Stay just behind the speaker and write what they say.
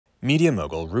Media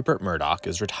mogul Rupert Murdoch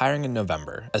is retiring in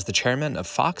November as the chairman of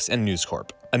Fox and News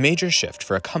Corp, a major shift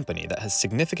for a company that has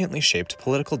significantly shaped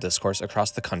political discourse across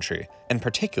the country, and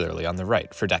particularly on the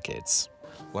right, for decades.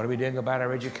 What are we doing about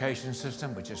our education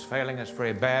system, which is failing us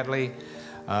very badly?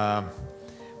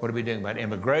 What are we doing about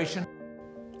immigration?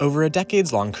 Over a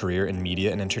decades-long career in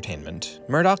media and entertainment,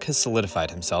 Murdoch has solidified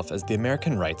himself as the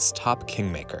American right's top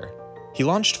kingmaker. He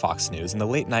launched Fox News in the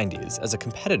late 90s as a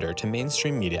competitor to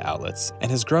mainstream media outlets and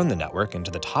has grown the network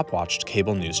into the top-watched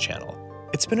cable news channel.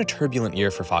 It's been a turbulent year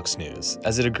for Fox News,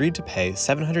 as it agreed to pay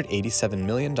 $787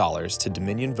 million to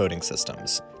Dominion Voting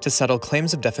Systems to settle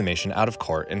claims of defamation out of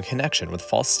court in connection with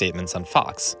false statements on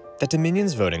Fox that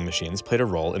Dominion's voting machines played a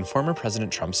role in former President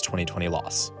Trump's 2020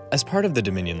 loss. As part of the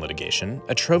Dominion litigation,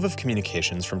 a trove of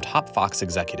communications from top Fox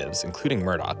executives, including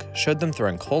Murdoch, showed them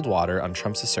throwing cold water on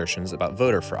Trump's assertions about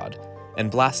voter fraud and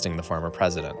blasting the former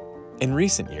president. In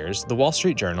recent years, the Wall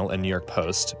Street Journal and New York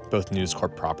Post, both News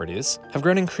Corp properties, have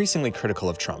grown increasingly critical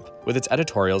of Trump, with its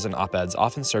editorials and op-eds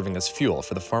often serving as fuel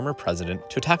for the former president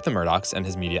to attack the Murdochs and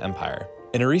his media empire.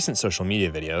 In a recent social media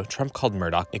video, Trump called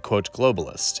Murdoch a, quote,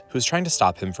 globalist, who was trying to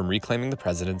stop him from reclaiming the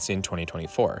presidency in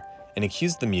 2024, and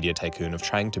accused the media tycoon of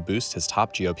trying to boost his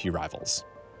top GOP rivals.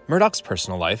 Murdoch's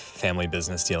personal life, family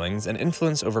business dealings, and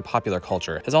influence over popular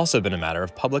culture has also been a matter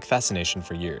of public fascination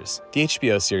for years. The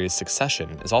HBO series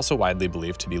Succession is also widely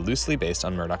believed to be loosely based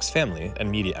on Murdoch's family and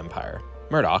media empire.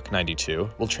 Murdoch, 92,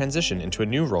 will transition into a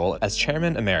new role as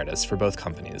chairman emeritus for both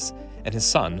companies, and his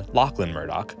son, Lachlan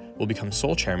Murdoch, will become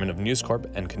sole chairman of News Corp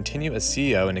and continue as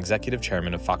CEO and executive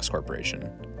chairman of Fox Corporation.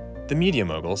 The media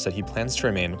mogul said he plans to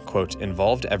remain, quote,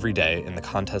 involved every day in the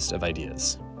contest of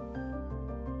ideas.